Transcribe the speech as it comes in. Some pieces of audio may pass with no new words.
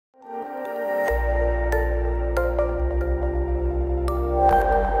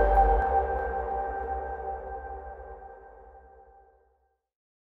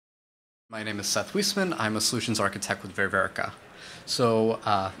My name is Seth Wiesman. I'm a solutions architect with Ververica. So,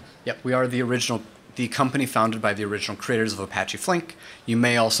 we are the company founded by the original creators of Apache Flink. You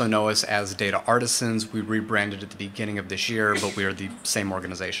may also know us as Data Artisans. We rebranded at the beginning of this year, but we are the same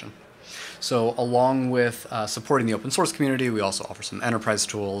organization. So, along with supporting the open source community, we also offer some enterprise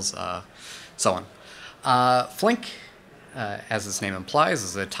tools, so on. Flink, as its name implies,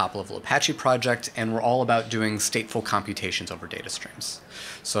 is a top-level Apache project, and we're all about doing stateful computations over data streams.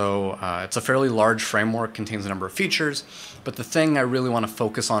 So it's a fairly large framework, contains a number of features, but the thing I really want to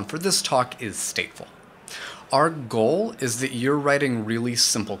focus on for this talk is stateful. Our goal is that you're writing really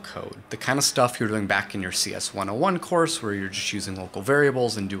simple code, the kind of stuff you're doing back in your CS 101 course where you're just using local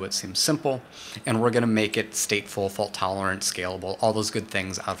variables and do what seems simple, and we're going to make it stateful, fault-tolerant, scalable, all those good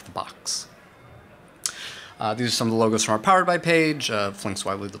things out of the box. These are some of the logos from our Powered By page. Flink's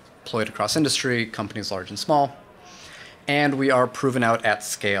widely deployed across industry, companies large and small. And we are proven out at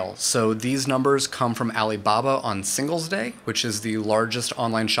scale. So these numbers come from Alibaba on Singles Day, which is the largest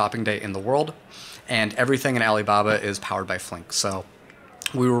online shopping day in the world. And everything in Alibaba is powered by Flink. So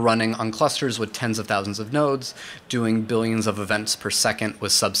we were running on clusters with tens of thousands of nodes, doing billions of events per second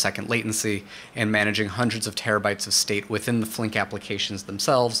with sub-second latency, and managing hundreds of terabytes of state within the Flink applications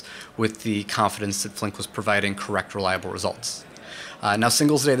themselves with the confidence that Flink was providing correct, reliable results. Now,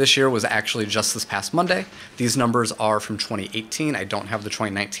 Singles Day this year was actually just this past Monday. These numbers are from 2018. I don't have the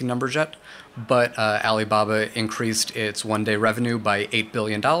 2019 numbers yet, but Alibaba increased its one-day revenue by $8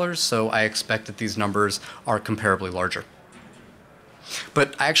 billion, so I expect that these numbers are comparably larger.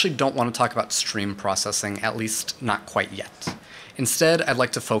 But I actually don't want to talk about stream processing, at least not quite yet. Instead, I'd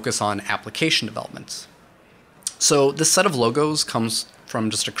like to focus on application development. So this set of logos comes from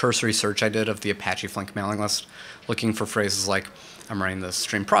just a cursory search I did of the Apache Flink mailing list, looking for phrases like, I'm running this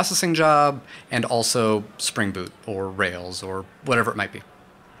stream processing job, and also Spring Boot, or Rails, or whatever it might be.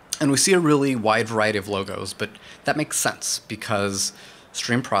 And we see a really wide variety of logos, but that makes sense because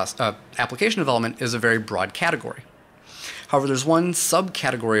application development is a very broad category. However, there's one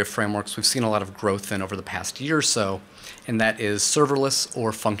subcategory of frameworks we've seen a lot of growth in over the past year or so, and that is serverless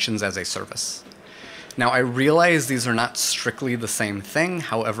or functions as a service. Now, I realize these are not strictly the same thing.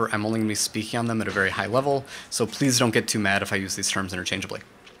 However, I'm only going to be speaking on them at a very high level, so please don't get too mad if I use these terms interchangeably.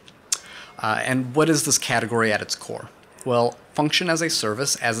 And what is this category at its core? Well, function as a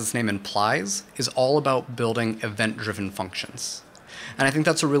service, as its name implies, is all about building event-driven functions. And I think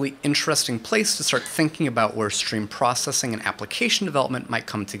that's a really interesting place to start thinking about where stream processing and application development might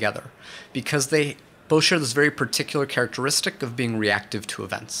come together, because they both share this very particular characteristic of being reactive to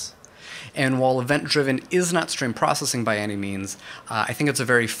events. And while event-driven is not stream processing by any means, I think it's a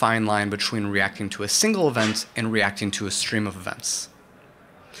very fine line between reacting to a single event and reacting to a stream of events.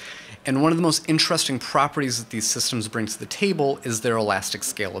 And one of the most interesting properties that these systems bring to the table is their elastic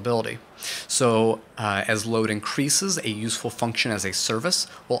scalability. So as load increases, a useful function as a service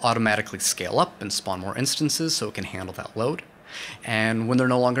will automatically scale up and spawn more instances so it can handle that load. And when they're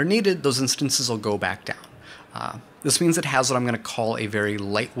no longer needed, those instances will go back down. This means it has what I'm going to call a very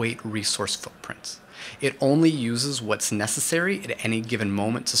lightweight resource footprint. It only uses what's necessary at any given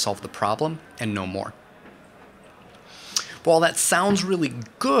moment to solve the problem and no more. While that sounds really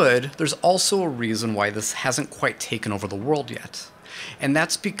good, there's also a reason why this hasn't quite taken over the world yet. And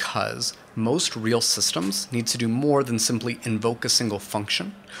that's because most real systems need to do more than simply invoke a single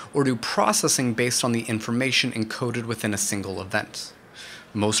function or do processing based on the information encoded within a single event.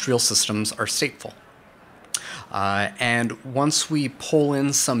 Most real systems are stateful. And once we pull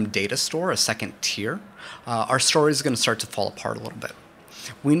in some data store, a second tier, our story is going to start to fall apart a little bit.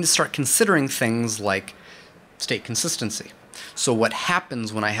 We need to start considering things like state consistency. So what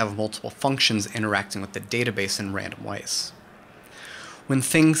happens when I have multiple functions interacting with the database in random ways? When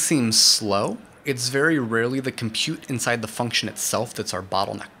things seem slow, it's very rarely the compute inside the function itself that's our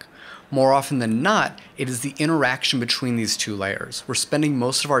bottleneck. More often than not, it is the interaction between these two layers. We're spending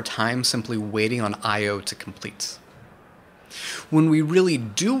most of our time simply waiting on I/O to complete. When we really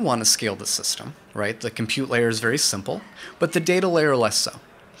do want to scale the system, right, the compute layer is very simple, but the data layer less so.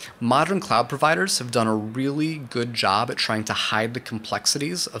 Modern cloud providers have done a really good job at trying to hide the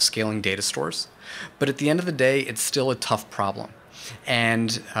complexities of scaling data stores, but at the end of the day, it's still a tough problem.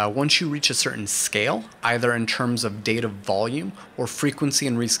 And once you reach a certain scale, either in terms of data volume or frequency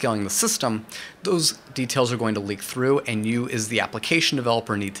in rescaling the system, those details are going to leak through, and you as the application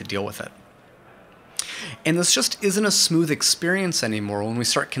developer need to deal with it. And this just isn't a smooth experience anymore when we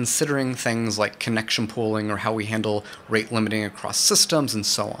start considering things like connection pooling or how we handle rate limiting across systems and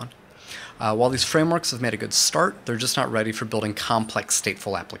so on. While these frameworks have made a good start, they're just not ready for building complex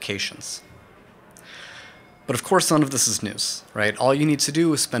stateful applications. But of course, none of this is news, right? All you need to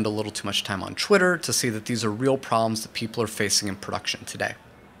do is spend a little too much time on Twitter to see that these are real problems that people are facing in production today.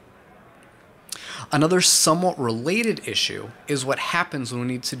 Another somewhat related issue is what happens when we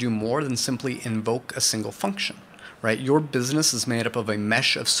need to do more than simply invoke a single function, right? Your business is made up of a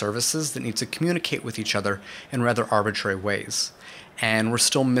mesh of services that need to communicate with each other in rather arbitrary ways. And we're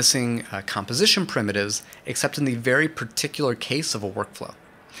still missing composition primitives, except in the very particular case of a workflow.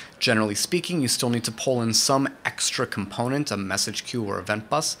 Generally speaking, you still need to pull in some extra component, a message queue or event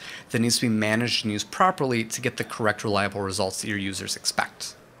bus, that needs to be managed and used properly to get the correct, reliable results that your users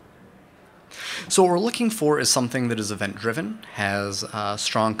expect. So what we're looking for is something that is event-driven, has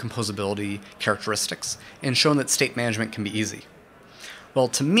strong composability characteristics, and shown that state management can be easy. Well,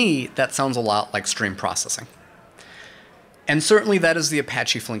 to me, that sounds a lot like stream processing. And certainly that is the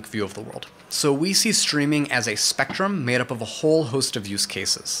Apache Flink view of the world. So we see streaming as a spectrum made up of a whole host of use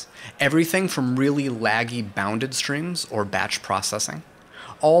cases. Everything from really laggy bounded streams or batch processing,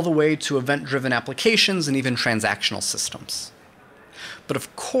 all the way to event-driven applications and even transactional systems. But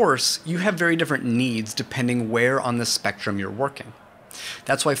of course, you have very different needs depending where on this spectrum you're working.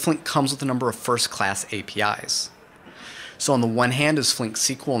 That's why Flink comes with a number of first-class APIs. So on the one hand is Flink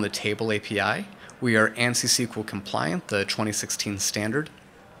SQL and the table API. We are ANSI SQL compliant, the 2016 standard,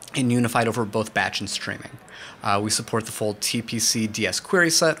 and unified over both batch and streaming. We support the full TPC DS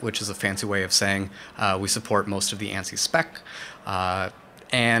query set, which is a fancy way of saying we support most of the ANSI spec.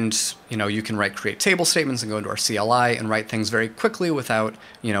 And you can create table statements and go into our CLI and write things very quickly without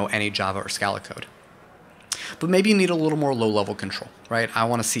any Java or Scala code. But maybe you need a little more low-level control, right? I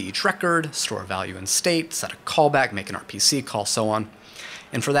want to see each record, store a value in state, set a callback, make an RPC call, so on.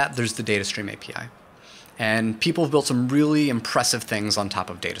 And for that, there's the DataStream API. And people have built some really impressive things on top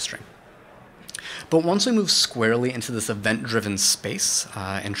of DataStream. But once we move squarely into this event-driven space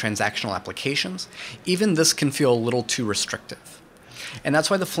and transactional applications, even this can feel a little too restrictive. And that's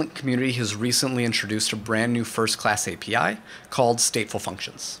why the Flink community has recently introduced a brand new first-class API called Stateful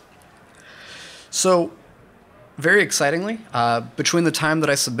Functions. So, very excitingly, between the time that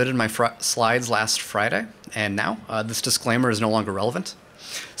I submitted my slides last Friday and now, this disclaimer is no longer relevant.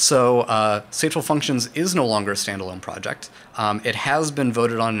 So Stateful Functions is no longer a standalone project. It has been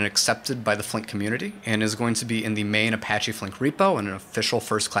voted on and accepted by the Flink community and is going to be in the main Apache Flink repo and an official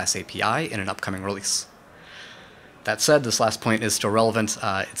first-class API in an upcoming release. That said, this last point is still relevant.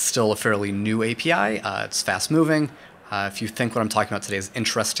 It's still a fairly new API. It's fast-moving. If you think what I'm talking about today is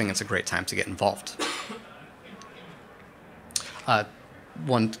interesting, it's a great time to get involved.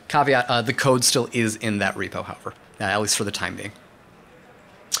 One caveat, the code still is in that repo, however, at least for the time being.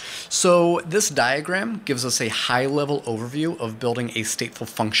 So this diagram gives us a high-level overview of building a stateful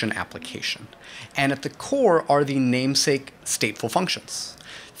function application. And at the core are the namesake stateful functions.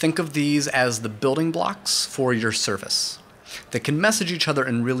 Think of these as the building blocks for your service that can message each other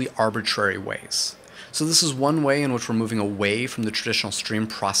in really arbitrary ways. So this is one way in which we're moving away from the traditional stream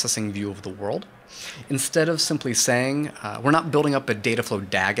processing view of the world. Instead of simply saying, we're not building up a dataflow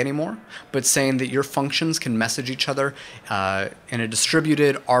DAG anymore, but saying that your functions can message each other in a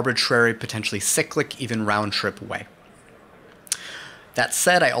distributed, arbitrary, potentially cyclic, even round-trip way. That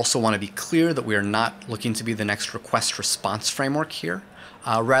said, I also want to be clear that we are not looking to be the next request-response framework here.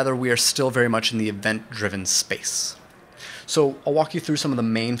 Rather, we are still very much in the event-driven space. So I'll walk you through some of the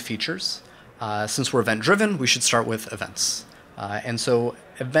main features. Since we're event-driven, we should start with events. And so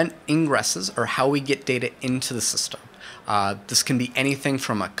event ingresses are how we get data into the system. This can be anything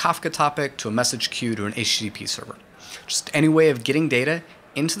from a Kafka topic to a message queue to an HTTP server. Just any way of getting data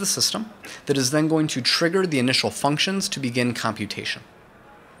into the system that is then going to trigger the initial functions to begin computation.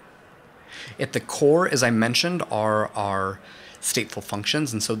 At the core, as I mentioned, are our stateful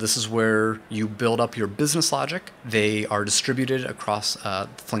functions, and so this is where you build up your business logic. They are distributed across the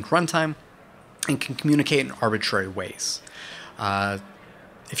Flink runtime and can communicate in arbitrary ways.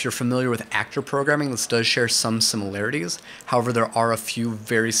 If you're familiar with actor programming, this does share some similarities. However, there are a few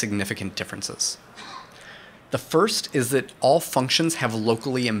very significant differences. The first is that all functions have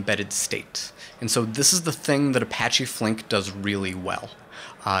locally embedded state. And so this is the thing that Apache Flink does really well.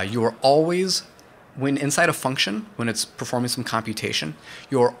 You are always, when inside a function, when it's performing some computation,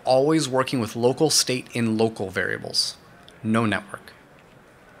 you are always working with local state in local variables, no network.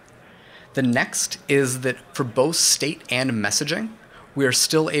 The next is that for both state and messaging, we are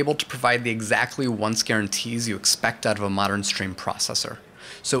still able to provide the exactly once guarantees you expect out of a modern stream processor.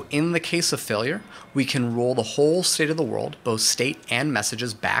 So in the case of failure, we can roll the whole state of the world, both state and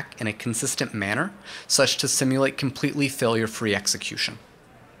messages, back in a consistent manner, such to simulate completely failure-free execution.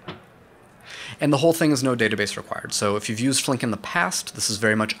 And the whole thing is no database required. So if you've used Flink in the past, this is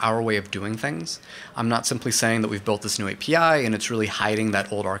very much our way of doing things. I'm not simply saying that we've built this new API and it's really hiding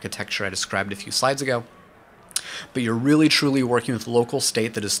that old architecture I described a few slides ago. But you're really truly working with local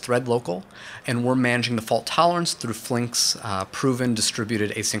state that is thread local, and we're managing the fault tolerance through Flink's proven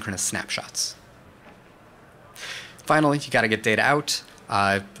distributed asynchronous snapshots. Finally, you got to get data out.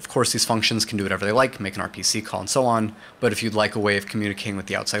 Of course, these functions can do whatever they like, make an RPC call and so on, but if you'd like a way of communicating with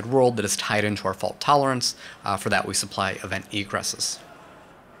the outside world that is tied into our fault tolerance, for that we supply event egresses.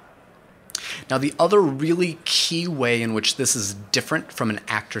 Now, the other really key way in which this is different from an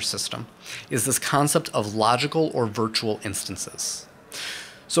actor system is this concept of logical or virtual instances.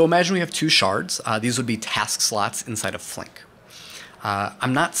 So imagine we have two shards. These would be task slots inside of Flink.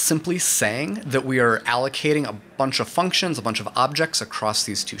 I'm not simply saying that we are allocating a bunch of functions, a bunch of objects across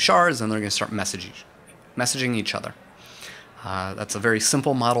these two shards, and they're going to start messaging each other. That's a very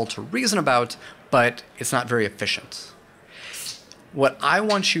simple model to reason about, but it's not very efficient. What I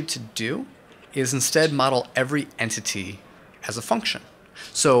want you to do is instead model every entity as a function.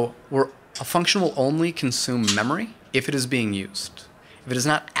 So a function will only consume memory if it is being used. If it is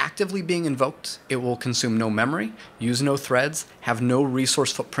not actively being invoked, it will consume no memory, use no threads, have no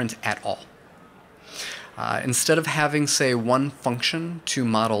resource footprint at all. Instead of having, say, one function to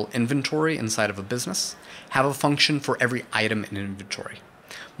model inventory inside of a business, have a function for every item in inventory.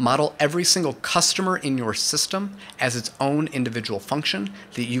 Model every single customer in your system as its own individual function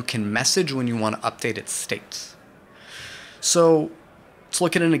that you can message when you want to update its state. So let's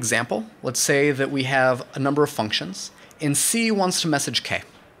look at an example. Let's say that we have a number of functions, and C wants to message K.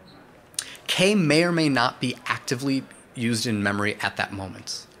 K may or may not be actively used in memory at that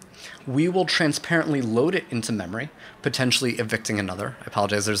moment. We will transparently load it into memory, potentially evicting another. I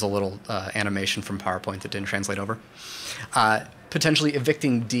apologize, there's a little animation from PowerPoint that didn't translate over. Potentially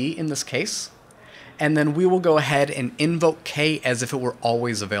evicting D in this case, and then we will go ahead and invoke K as if it were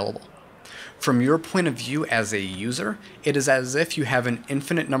always available. From your point of view as a user, it is as if you have an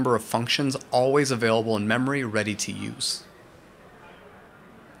infinite number of functions always available in memory, ready to use.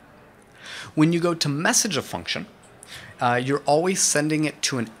 When you go to message a function, you're always sending it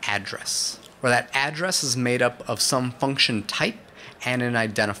to an address, where that address is made up of some function type and an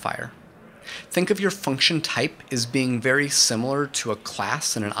identifier. Think of your function type as being very similar to a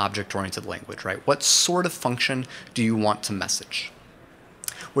class in an object-oriented language, right? What sort of function do you want to message?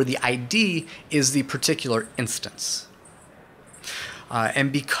 Where the ID is the particular instance.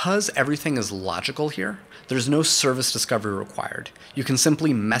 And because everything is logical here, there's no service discovery required. You can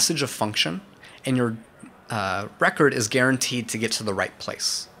simply message a function, and your record is guaranteed to get to the right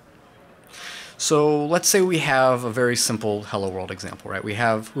place. So let's say we have a very simple hello world example, right? We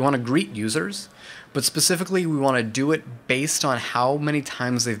want to greet users, but specifically we want to do it based on how many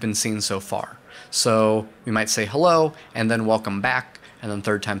times they've been seen so far. So we might say hello, and then welcome back, and then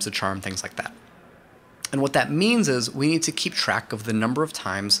third time's the charm, things like that. And what that means is we need to keep track of the number of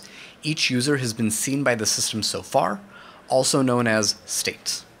times each user has been seen by the system so far, also known as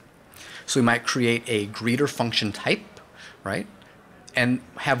state. So we might create a greeter function type, right? And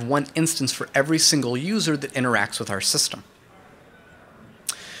have one instance for every single user that interacts with our system.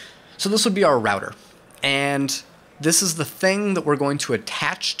 So this would be our router. And this is the thing that we're going to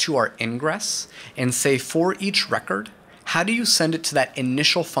attach to our ingress and say for each record, how do you send it to that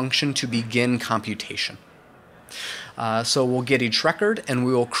initial function to begin computation? So we'll get each record and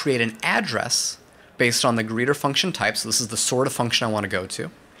we will create an address based on the greeter function type. So this is the sort of function I want to go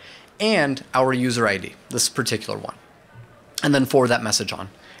to. And our user ID, this particular one. And then forward that message on.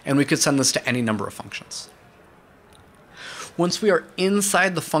 And we could send this to any number of functions. Once we are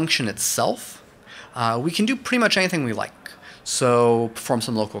inside the function itself, we can do pretty much anything we like. So perform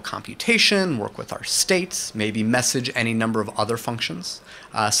some local computation, work with our states, maybe message any number of other functions,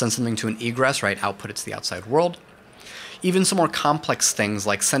 send something to an egress, right, output it to the outside world. Even some more complex things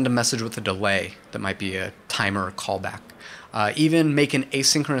like send a message with a delay that might be a timer or callback. Even make an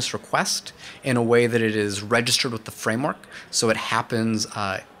asynchronous request in a way that it is registered with the framework so it happens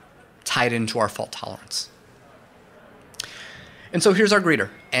tied into our fault tolerance. And so here's our greeter.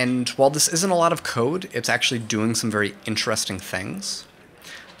 And while this isn't a lot of code, it's actually doing some very interesting things.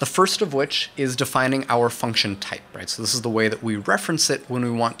 The first of which is defining our function type, right? So this is the way that we reference it when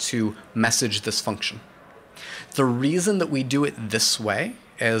we want to message this function. The reason that we do it this way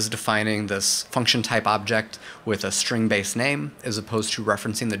as defining this function type object with a string-based name as opposed to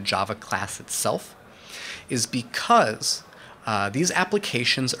referencing the Java class itself is because these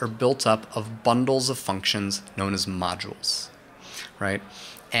applications are built up of bundles of functions known as modules, right?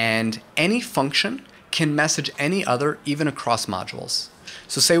 And any function can message any other, even across modules.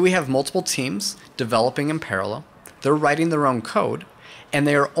 So say we have multiple teams developing in parallel, they're writing their own code, and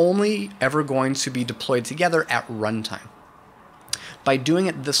they are only ever going to be deployed together at runtime. By doing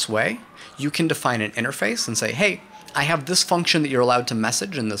it this way, you can define an interface and say, hey, I have this function that you're allowed to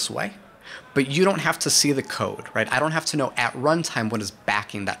message in this way, but you don't have to see the code, right? I don't have to know at runtime what is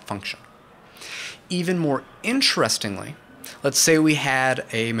backing that function. Even more interestingly, let's say we had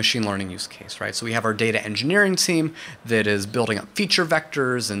a machine learning use case, right? So we have our data engineering team that is building up feature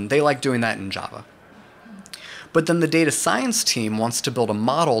vectors, and they like doing that in Java. But then the data science team wants to build a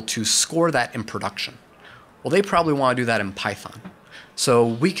model to score that in production. Well, they probably want to do that in Python. So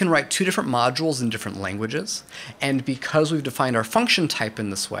we can write two different modules in different languages, and because we've defined our function type in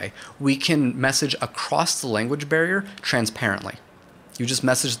this way, we can message across the language barrier transparently. You just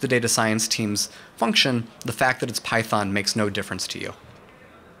message the data science team's function. The fact that it's Python makes no difference to you.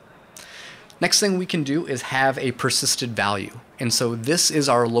 Next thing we can do is have a persisted value. And so this is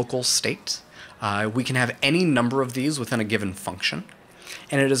our local state. We can have any number of these within a given function.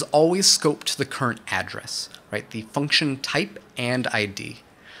 And it is always scoped to the current address, right? The function type and ID.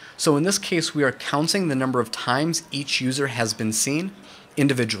 So in this case, we are counting the number of times each user has been seen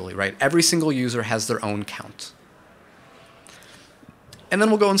individually, right? Every single user has their own count. And then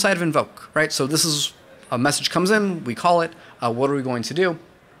we'll go inside of invoke, right? So this is a message comes in, we call it. What are we going to do?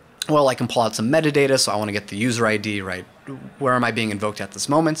 Well, I can pull out some metadata, so I want to get the user ID, right? Where am I being invoked at this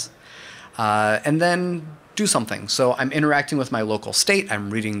moment? And then do something. So I'm interacting with my local state, I'm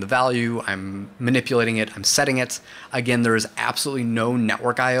reading the value, I'm manipulating it, I'm setting it. Again, there is absolutely no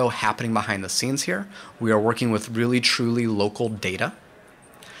network I/O happening behind the scenes here. We are working with really, truly local data.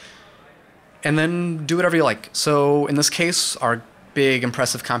 And then do whatever you like. So in this case, our big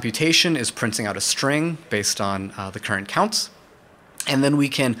impressive computation is printing out a string based on the current counts. And then we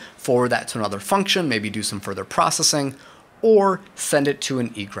can forward that to another function, maybe do some further processing, or send it to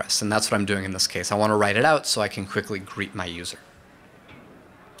an egress. And that's what I'm doing in this case. I want to write it out so I can quickly greet my user.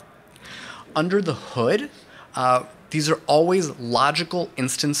 Under the hood, these are always logical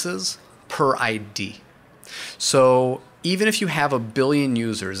instances per ID. So even if you have 1 billion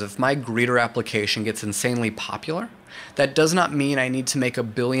users, if my greeter application gets insanely popular, that does not mean I need to make 1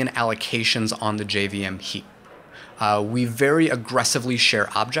 billion allocations on the JVM heap. We very aggressively share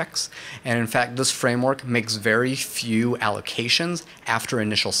objects, and in fact, this framework makes very few allocations after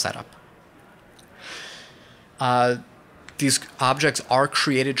initial setup. These objects are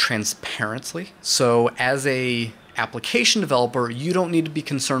created transparently, so as an application developer, you don't need to be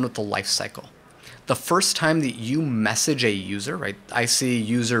concerned with the life cycle. The first time that you message a user, right? I see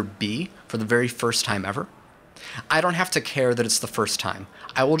user B for the very first time ever. I don't have to care that it's the first time.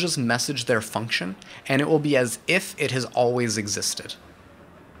 I will just message their function, and it will be as if it has always existed.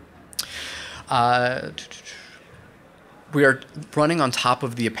 We are running on top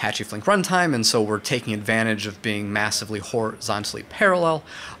of the Apache Flink runtime, and so we're taking advantage of being massively horizontally parallel.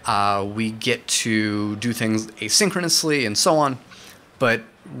 We get to do things asynchronously and so on, but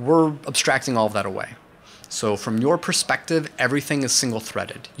we're abstracting all of that away. So from your perspective, everything is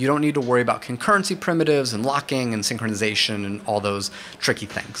single-threaded. You don't need to worry about concurrency primitives and locking and synchronization and all those tricky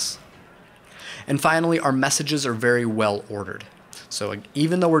things. And finally, our messages are very well ordered. So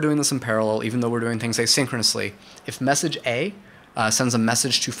even though we're doing this in parallel, even though we're doing things asynchronously, if message A sends a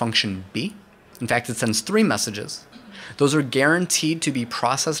message to function B, in fact, it sends 3 messages, those are guaranteed to be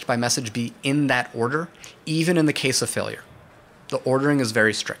processed by message B in that order, even in the case of failure. The ordering is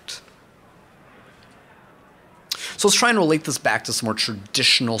very strict. So let's try and relate this back to some more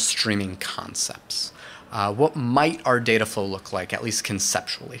traditional streaming concepts. What might our data flow look like, at least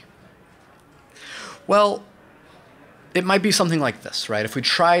conceptually? Well, it might be something like this, right? If we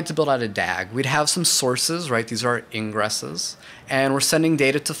tried to build out a DAG, we'd have some sources, right? These are our ingresses, and we're sending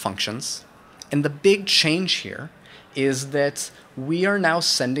data to functions. And the big change here is that we are now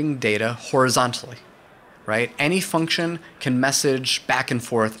sending data horizontally, right? Any function can message back and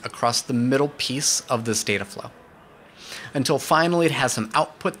forth across the middle piece of this data flow, until finally it has some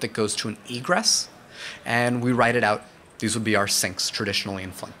output that goes to an egress, and we write it out. These would be our sinks traditionally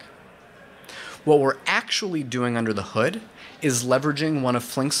in Flink. What we're actually doing under the hood is leveraging one of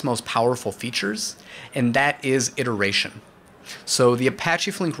Flink's most powerful features, and that is iteration. So the Apache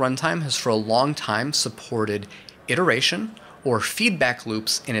Flink runtime has for a long time supported iteration or feedback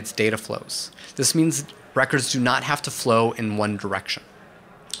loops in its data flows. This means records do not have to flow in one direction.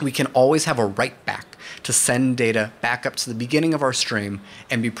 We can always have a write back to send data back up to the beginning of our stream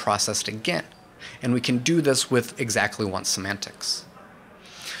and be processed again. And we can do this with exactly once semantics.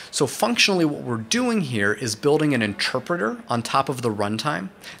 So functionally what we're doing here is building an interpreter on top of the runtime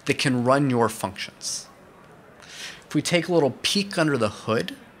that can run your functions. If we take a little peek under the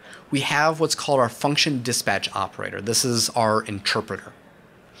hood, we have what's called our function dispatch operator. This is our interpreter.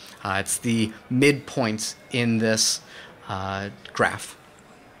 It's the midpoint in this graph.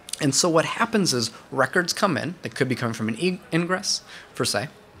 And so what happens is records come in. They could be coming from an ingress, per se,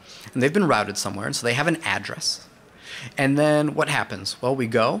 and they've been routed somewhere, and so they have an address. And then what happens? Well, we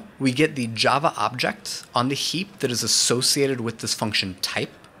get the Java object on the heap that is associated with this function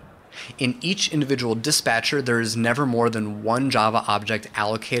type. In each individual dispatcher, there is never more than one Java object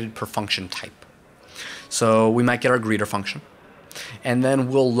allocated per function type. So we might get our greeter function. And then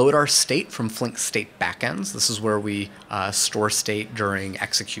we'll load our state from Flink state backends. This is where we store state during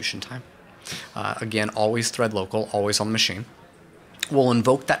execution time. Again, always thread local, always on the machine. We'll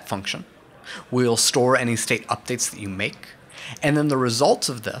invoke that function. We'll store any state updates that you make. And then the results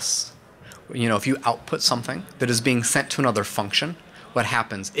of this, if you output something that is being sent to another function, what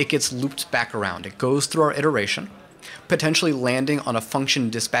happens? It gets looped back around. It goes through our iteration, potentially landing on a function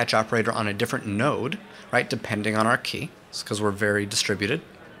dispatch operator on a different node, right, depending on our key. It's because we're very distributed.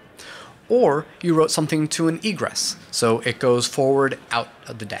 Or you wrote something to an egress, so it goes forward out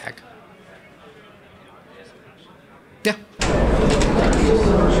of the DAG. Yeah.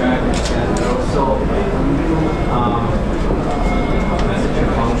 Messenger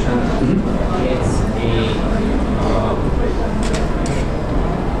function, it's a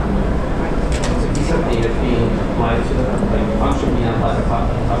piece of data being applied to the function being applied to the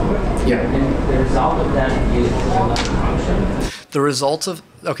Yeah. And the result of that is another function. The result of,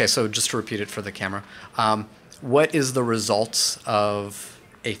 okay, so just to repeat it for the camera, what is the result of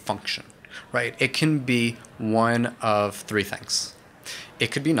a function, right? It can be one of three things.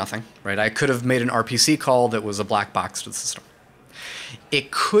 It could be nothing, right? I could have made an RPC call that was a black box to the system.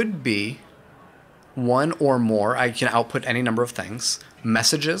 It could be one or more, I can output any number of things,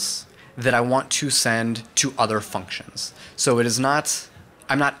 messages that I want to send to other functions. So it is not,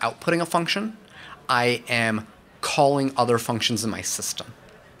 I'm not outputting a function, I am calling other functions in my system.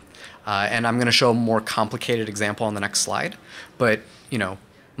 And I'm going to show a more complicated example on the next slide. But,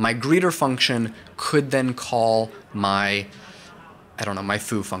 my greeter function could then call my, my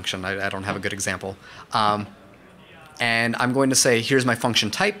foo function. I don't have a good example. And I'm going to say, here's my function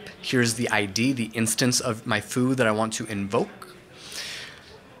type. Here's the ID, the instance of my foo that I want to invoke.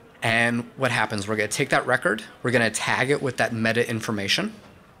 And what happens? We're going to take that record. We're going to tag it with that meta information.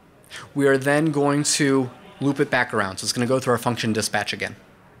 We are then going to loop it back around. So it's going to go through our function dispatch again.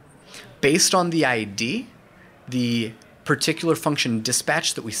 Based on the ID, the particular function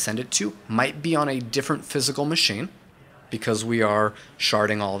dispatch that we send it to might be on a different physical machine because we are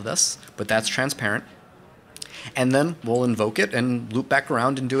sharding all of this, but that's transparent. And then we'll invoke it and loop back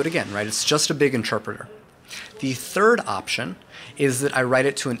around and do it again, right? It's just a big interpreter. The third option is that I write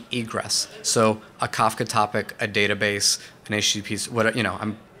it to an egress. So a Kafka topic, a database, an HTTP, whatever,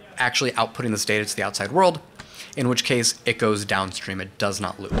 I'm actually outputting this data to the outside world, in which case it goes downstream. It does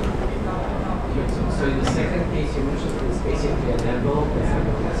not loop. So in the second case you mentioned it's basically an envelope that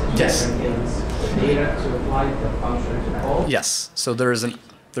has yes. the data to apply the function to call? Yes. So there's an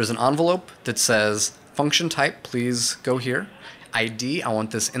envelope that says function type, please go here. ID, I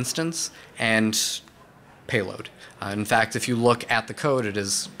want this instance, and payload. In fact, if you look at the code, it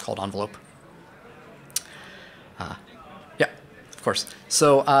is called envelope. Yeah, of course.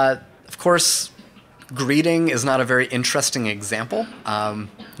 So, of course, greeting is not a very interesting example.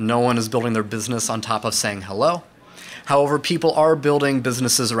 No one is building their business on top of saying hello. However, people are building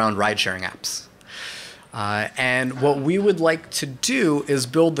businesses around ride-sharing apps. And what we would like to do is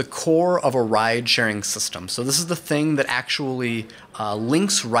build the core of a ride-sharing system. So this is the thing that actually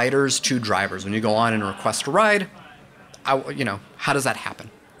links riders to drivers. When you go on and request a ride, how does that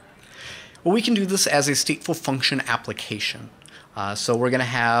happen? Well, we can do this as a stateful function application. So we're going to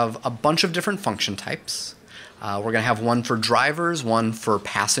have a bunch of different function types. We're going to have one for drivers, one for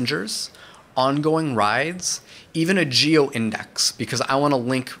passengers, ongoing rides, even a geo-index, because I want to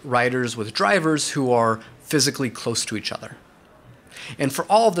link riders with drivers who are physically close to each other. And for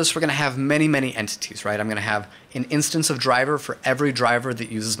all of this, we're going to have many, many entities, right? I'm going to have an instance of driver for every driver that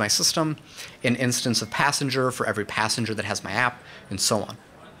uses my system, an instance of passenger for every passenger that has my app, and so on.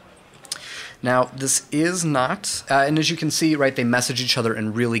 Now, this is not, and as you can see, right, they message each other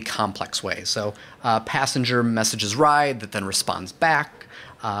in really complex ways. So passenger messages ride that then responds back.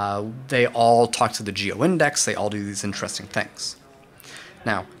 They all talk to the geo-index. They all do these interesting things.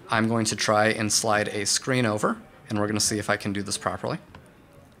 Now, I'm going to try and slide a screen over, and we're going to see if I can do this properly.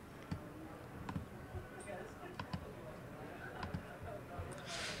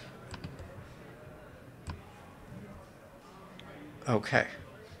 Okay.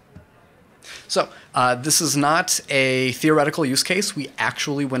 So this is not a theoretical use case. We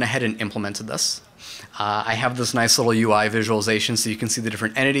actually went ahead and implemented this. I have this nice little UI visualization so you can see the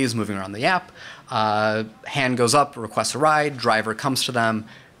different entities moving around the app. Hand goes up, requests a ride, driver comes to them,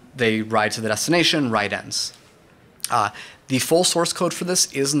 they ride to the destination, ride ends. The full source code for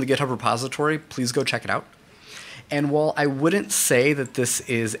this is in the GitHub repository. Please go check it out. And while I wouldn't say that this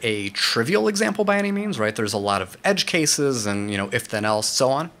is a trivial example by any means, right? There's a lot of edge cases and if then else, so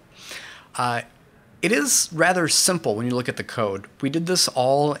on. It is rather simple when you look at the code. We did this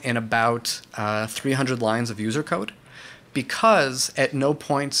all in about 300 lines of user code because at no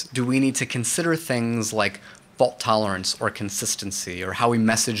point do we need to consider things like fault tolerance or consistency or how we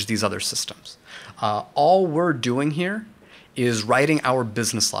message these other systems. All we're doing here is writing our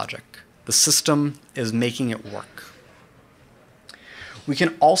business logic. The system is making it work. We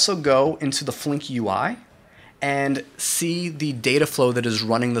can also go into the Flink UI and see the data flow that is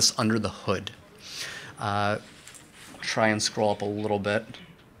running this under the hood. Try and scroll up a little bit.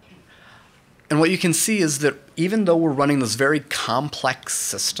 And what you can see is that even though we're running this very complex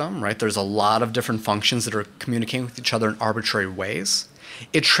system, right, there's a lot of different functions that are communicating with each other in arbitrary ways,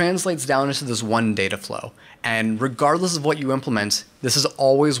 it translates down into this one data flow. And regardless of what you implement, this is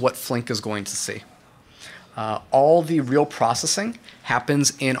always what Flink is going to see. All the real processing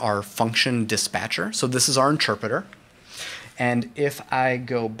happens in our function dispatcher. So this is our interpreter. And if I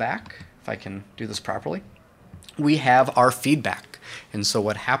go back, if I can do this properly, we have our feedback. And so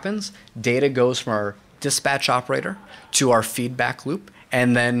what happens, data goes from our dispatch operator to our feedback loop.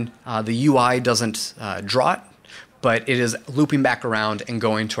 And then the UI doesn't draw it, but it is looping back around and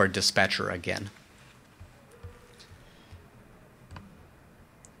going to our dispatcher again.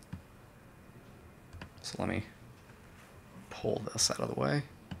 So let me pull this out of the way.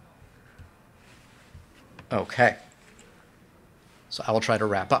 Okay. So I will try to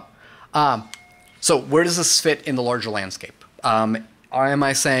wrap up. So where does this fit in the larger landscape? Am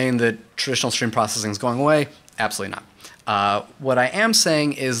I saying that traditional stream processing is going away? Absolutely not. What I am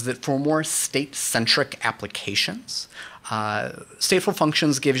saying is that for more state-centric applications, stateful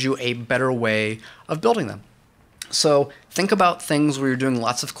functions gives you a better way of building them. So think about things where you're doing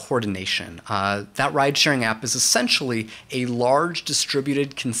lots of coordination. That ride-sharing app is essentially a large,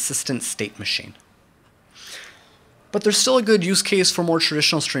 distributed, consistent state machine. But there's still a good use case for more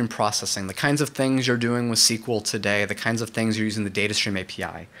traditional stream processing, the kinds of things you're doing with SQL today, the kinds of things you're using the data stream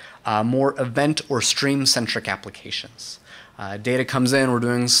API, more event or stream-centric applications. Data comes in, we're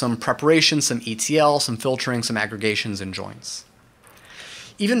doing some preparation, some ETL, some filtering, some aggregations and joins.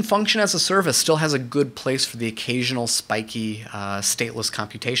 Even function as a service still has a good place for the occasional spiky, stateless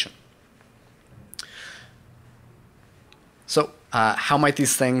computation. So how might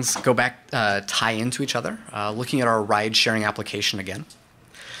these things go back, tie into each other? Looking at our ride-sharing application again.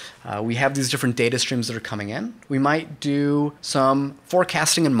 We have these different data streams that are coming in. We might do some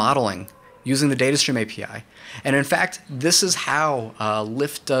forecasting and modeling using the data stream API. And in fact, this is how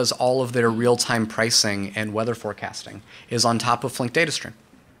Lyft does all of their real-time pricing and weather forecasting, is on top of Flink data stream.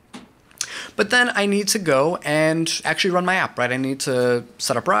 But then I need to go and actually run my app, right? I need to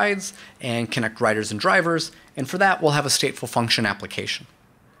set up rides and connect riders and drivers. And for that, we'll have a stateful function application.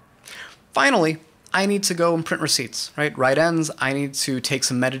 Finally, I need to go and print receipts, right? Ride ends, I need to take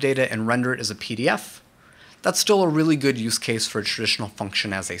some metadata and render it as a PDF. That's still a really good use case for a traditional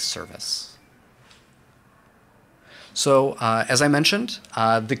function as a service. So as I mentioned,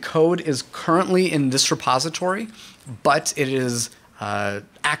 the code is currently in this repository, but it is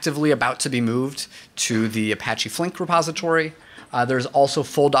actively about to be moved to the Apache Flink repository. There's also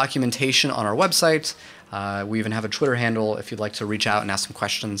full documentation on our website. We even have a Twitter handle if you'd like to reach out and ask some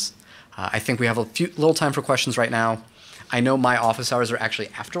questions. I think we have a little time for questions right now. I know my office hours are actually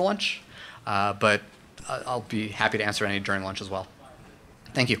after lunch, but I'll be happy to answer any during lunch as well.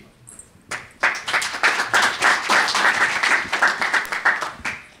 Thank you.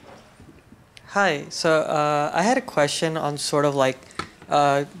 Hi, so I had a question on sort of like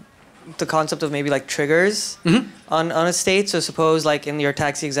the concept of maybe like triggers on a state. So suppose like in your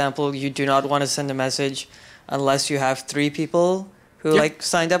taxi example, you do not want to send a message unless you have 3 people who like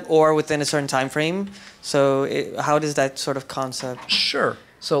signed up or within a certain time frame. So how does that sort of concept? Sure.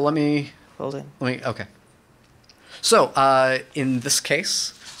 So let me okay. So in this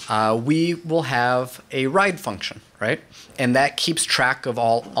case, we will have a ride function, right? And that keeps track of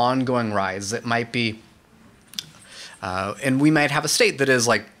all ongoing rides. It might be, and we might have a state that is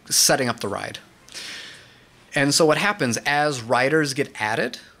like setting up the ride. And so what happens as riders get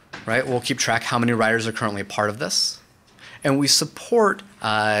added, right? We'll keep track how many riders are currently a part of this. And we support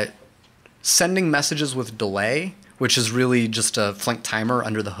sending messages with delay which is really just a Flink timer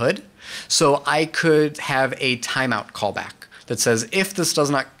under the hood. So I could have a timeout callback that says, if this does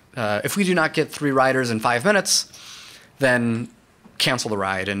not, if we do not get 3 riders in 5 minutes, then cancel the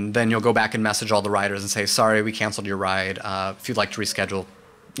ride. And then you'll go back and message all the riders and say, sorry, we canceled your ride. If you'd like to reschedule,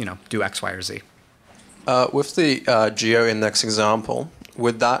 do X, Y, or Z. With the geo-index example,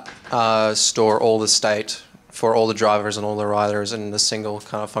 would that store all the state for all the drivers and all the riders in a single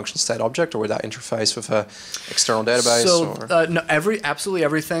kind of function state object, or would that interface with an external database? So no, absolutely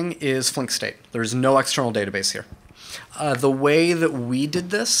everything is Flink state. There's no external database here. The way that we did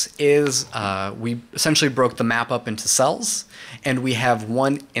this is we essentially broke the map up into cells, and we have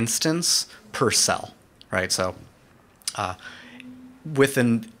one instance per cell, right? So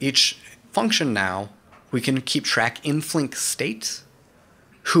within each function now, we can keep track in Flink state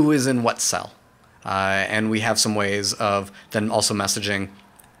who is in what cell. And we have some ways of then also messaging,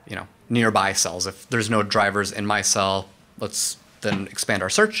 nearby cells. If there's no drivers in my cell, let's then expand our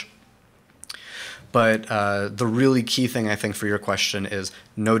search. But the really key thing, I think, for your question is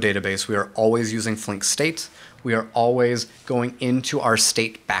no database. We are always using Flink state. We are always going into our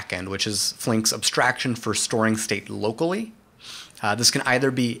state backend, which is Flink's abstraction for storing state locally. This can either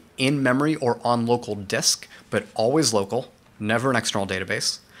be in memory or on local disk, but always local, never an external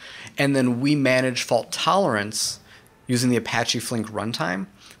database. And then we manage fault tolerance using the Apache Flink runtime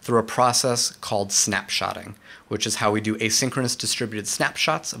through a process called snapshotting, which is how we do asynchronous distributed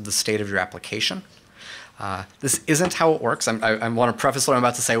snapshots of the state of your application. This isn't how it works. I want to preface what I'm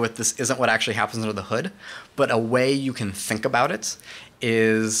about to say with this isn't what actually happens under the hood, but a way you can think about it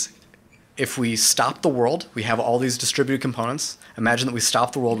is if we stop the world, we have all these distributed components. Imagine that we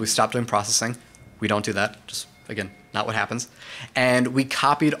stop the world, we stop doing processing. We don't do that, just again, not what happens. And we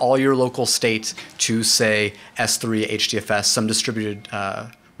copied all your local state to, say, S3, HDFS, some distributed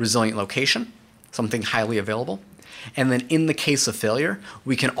resilient location, something highly available. And then in the case of failure,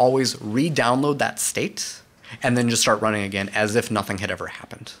 we can always re-download that state and then just start running again as if nothing had ever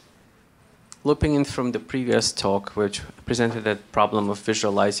happened. Looping in from the previous talk, which presented that problem of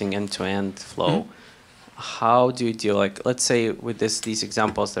visualizing end-to-end flow, how do you deal, let's say with these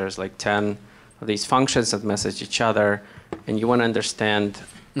examples, there's 10 of these functions that message each other, and you want to understand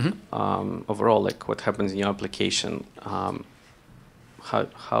overall what happens in your application. How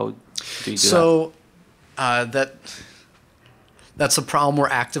do you do that? So that's a problem we're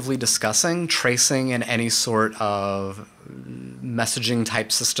actively discussing. Tracing in any sort of messaging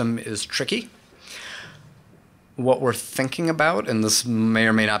type system is tricky. What we're thinking about, and this may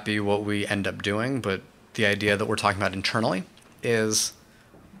or may not be what we end up doing, but the idea that we're talking about internally is,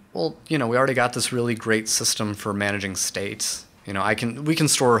 well, we already got this really great system for managing states. We can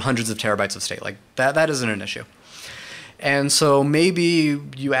store hundreds of terabytes of state. That isn't an issue. And so maybe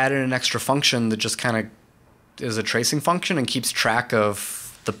you add in an extra function that just kind of is a tracing function and keeps track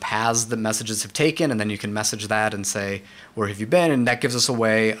of the paths that messages have taken, and then you can message that and say, where have you been? And that gives us a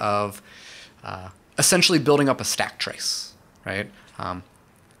way of essentially building up a stack trace, right?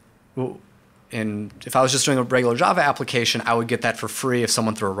 And if I was just doing a regular Java application, I would get that for free if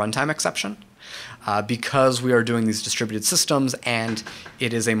someone threw a runtime exception. Because we are doing these distributed systems and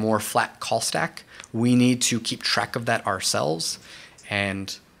it is a more flat call stack, we need to keep track of that ourselves.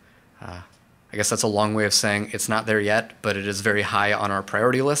 And I guess that's a long way of saying it's not there yet, but it is very high on our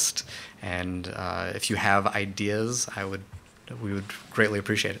priority list. And if you have ideas, we would greatly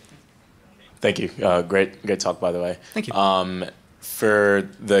appreciate it. Thank you. Great talk, by the way. Thank you.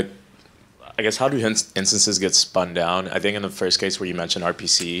 I guess, how do instances get spun down? I think in the first case where you mentioned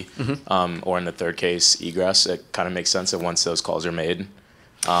RPC, or in the third case, egress, it kind of makes sense that once those calls are made,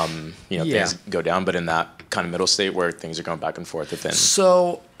 things go down. But in that kind of middle state where things are going back and forth within.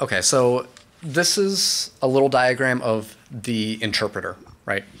 So this is a little diagram of the interpreter,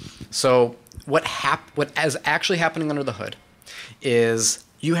 right? So what is actually happening under the hood is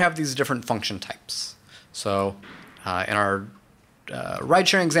you have these different function types. So in our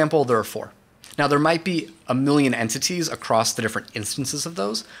ride-sharing example, there are 4. Now, there might be a million entities across the different instances of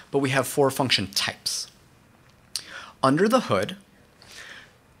those, but we have 4 function types. Under the hood,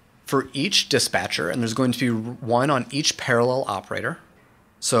 for each dispatcher, and there's going to be one on each parallel operator.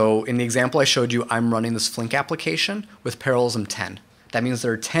 So in the example I showed you, I'm running this Flink application with parallelism 10. That means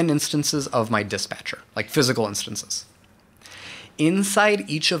there are 10 instances of my dispatcher, like physical instances. Inside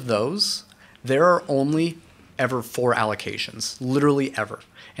each of those, there are only ever 4 allocations, literally ever.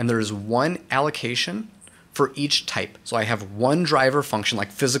 And there is one allocation for each type. So I have one driver function,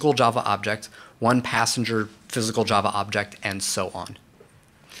 like physical Java object, one passenger physical Java object, and so on.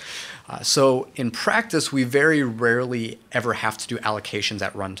 So in practice, we very rarely ever have to do allocations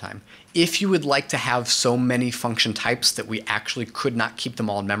at runtime. If you would like to have so many function types that we actually could not keep them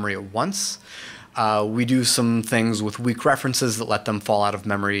all in memory at once, we do some things with weak references that let them fall out of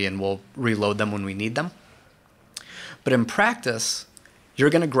memory, and we'll reload them when we need them. But in practice, you're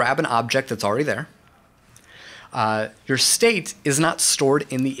going to grab an object that's already there. Your state is not stored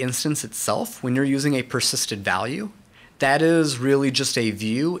in the instance itself when you're using a persisted value. That is really just a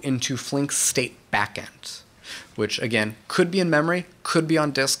view into Flink's state backend, which again, could be in memory, could be on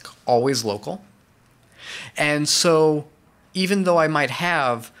disk, always local. And so even though I might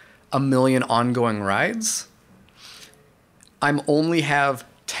have 1 million ongoing rides, I'm only have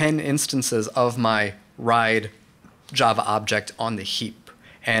 10 instances of my ride Java object on the heap,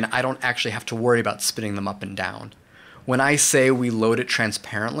 and I don't actually have to worry about spinning them up and down. When I say we load it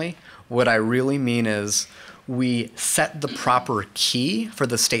transparently, what I really mean is we set the proper key for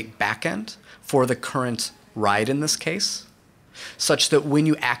the state backend for the current ride in this case, such that when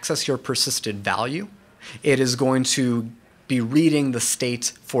you access your persisted value, it is going to be reading the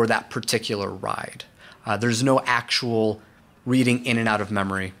state for that particular ride. There's no actual reading in and out of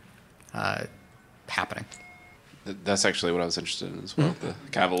memory happening. That's actually what I was interested in as well, the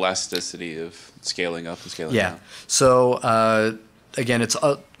kind of elasticity of scaling up and scaling down. So again, it's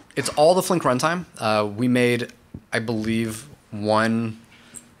all the Flink runtime. We made, I believe, one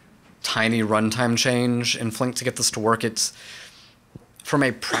tiny runtime change in Flink to get this to work. It's, from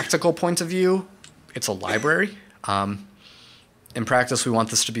a practical point of view, it's a library. In practice, we want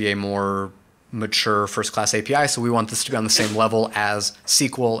this to be a more mature first-class API, so we want this to be on the same level as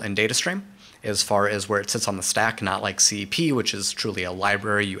SQL and DataStream, as far as where it sits on the stack, not like CEP, which is truly a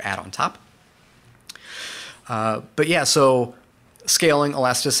library you add on top. But yeah, so scaling,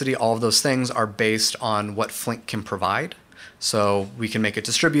 elasticity, all of those things are based on what Flink can provide. So we can make it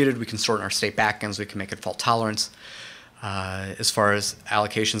distributed, we can store it in our state backends, we can make it fault tolerance. As far as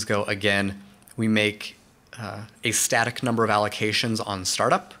allocations go, again, we make a static number of allocations on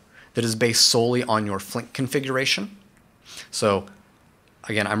startup that is based solely on your Flink configuration. So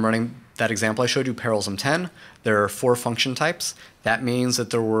again, I'm running that example I showed you, Parallelism 10. There are 4 function types. That means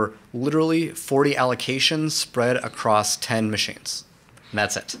that there were literally 40 allocations spread across 10 machines. And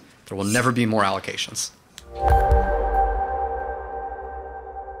that's it. There will never be more allocations.